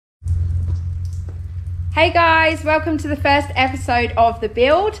Hey guys, welcome to the first episode of the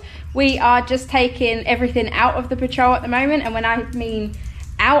build. We are just taking everything out of the Patrol at the moment, and when I mean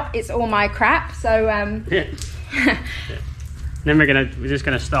out, it's all my crap. So Then we're just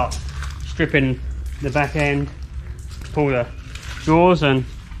gonna start stripping the back end, pull the drawers and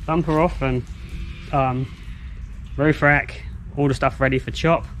bumper off, and roof rack, all the stuff ready for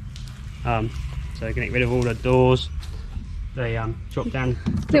chop. So get rid of all the doors, the drop down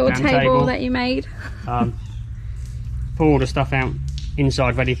little table table that you made. Pull all the stuff out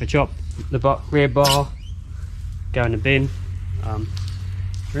inside ready for chop. The rear bar go in the bin.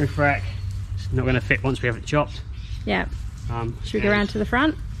 Roof rack, it's not going to fit once we have it chopped. Yeah. Should we go around to the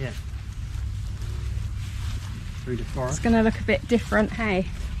front? Yeah. Through the forest. It's going to look a bit different, hey?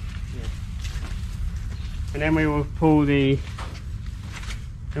 Yeah. And then we will pull the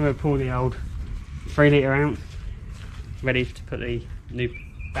old 3 litre out, ready to put the new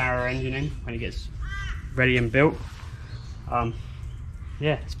Barra engine in when it gets ready and built.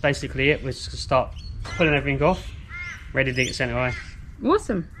 Yeah, that's basically it. We're just going to start pulling everything off, ready to get sent away.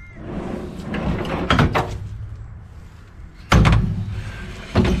 Awesome.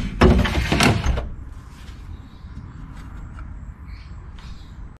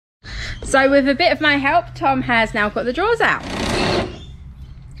 So with a bit of my help, Tom has now got the drawers out.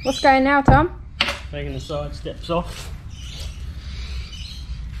 What's going now, Tom? Taking the side steps off.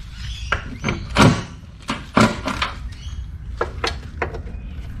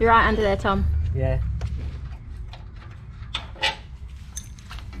 You're right under there, Tom. Yeah.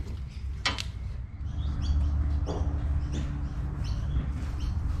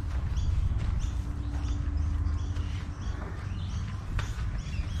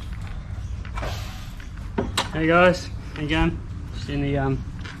 Hey guys, how you going? Just in the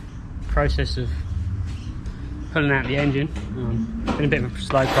process of pulling out the engine. Been a bit of a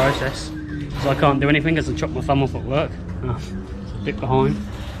slow process because I can't do anything because I chopped my thumb off at work. It's a bit behind.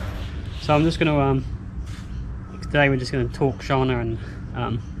 So I'm just going to, today we're just going to talk Shana and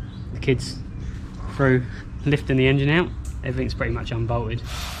the kids through lifting the engine out. Everything's pretty much unbolted.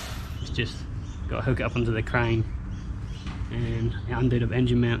 It's just got to hook it up onto the crane and undo the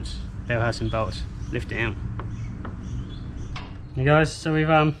engine mounts, bell housing bolts, lift it out. Hey guys, so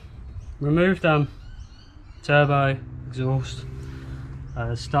we've removed turbo, exhaust,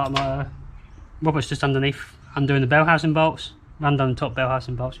 start motor. Robert's just underneath undoing the bell housing bolts. Run down the top bell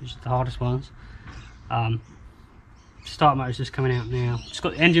housing bolts, which is the hardest ones. Start motor's just coming out now. Just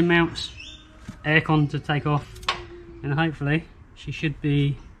got the engine mounts, aircon to take off, and hopefully she should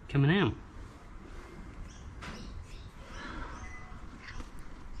be coming out.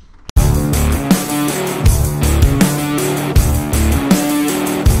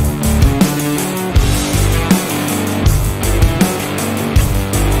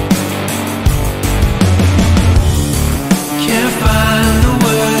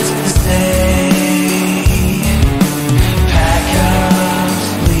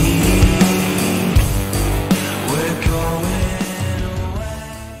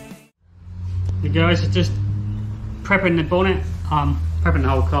 Guys, it's just prepping the bonnet, prepping the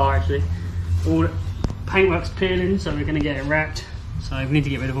whole car actually. All the paintwork's peeling, so we're going to get it wrapped. So we need to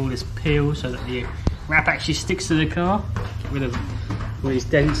get rid of all this peel so that the wrap actually sticks to the car. Get rid of all these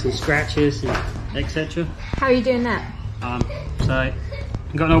dents and scratches and etc. How are you doing that? So I've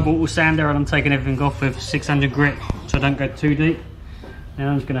got an old bottle sander and I'm taking everything off with 600 grit so I don't go too deep. And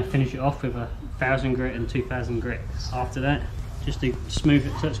I'm just going to finish it off with 1000 grit and 2000 grit after that, just to smooth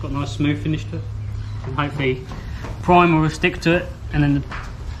it so it's got a nice smooth finish to it. And hopefully primer will stick to it and then the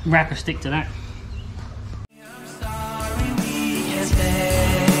wrap will stick to that.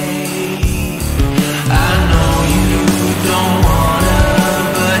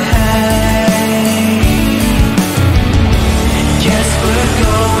 We're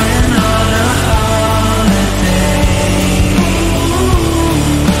going on a holiday.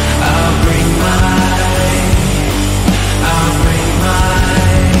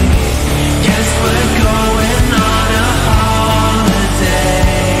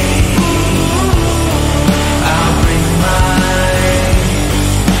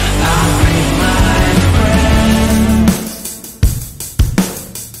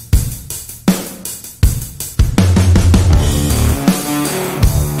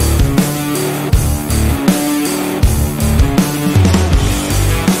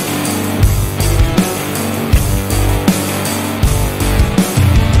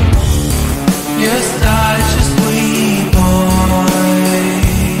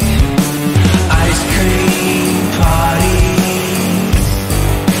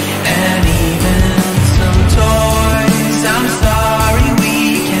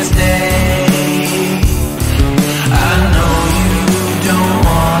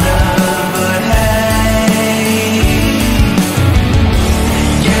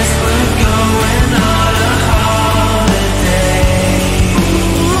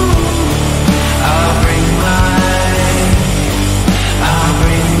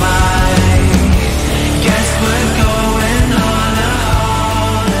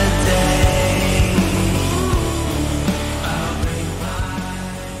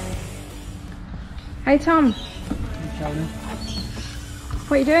 Hey Tom,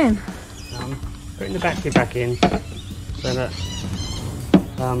 what are you doing? Putting the battery back in so that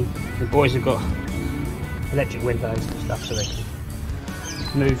the boys have got electric windows and stuff so they can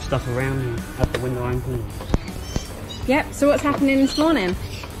move stuff around and have the window open. Yep, so what's happening this morning?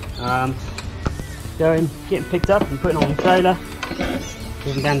 Getting picked up and putting on the trailer,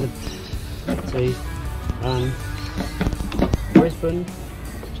 moving down to Brisbane,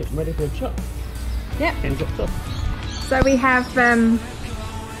 ready for a chop. Yep. Getting dropped off. So we have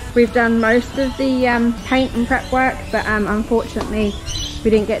we've done most of the paint and prep work, but unfortunately we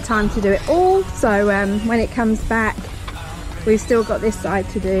didn't get time to do it all. So when it comes back, we've still got this side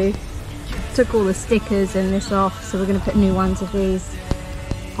to do. Took all the stickers and this off, so we're going to put new ones of these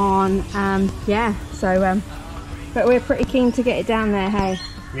on. Yeah, so but we're pretty keen to get it down there, hey?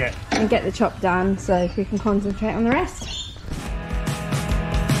 Yeah. And get the chop done so we can concentrate on the rest.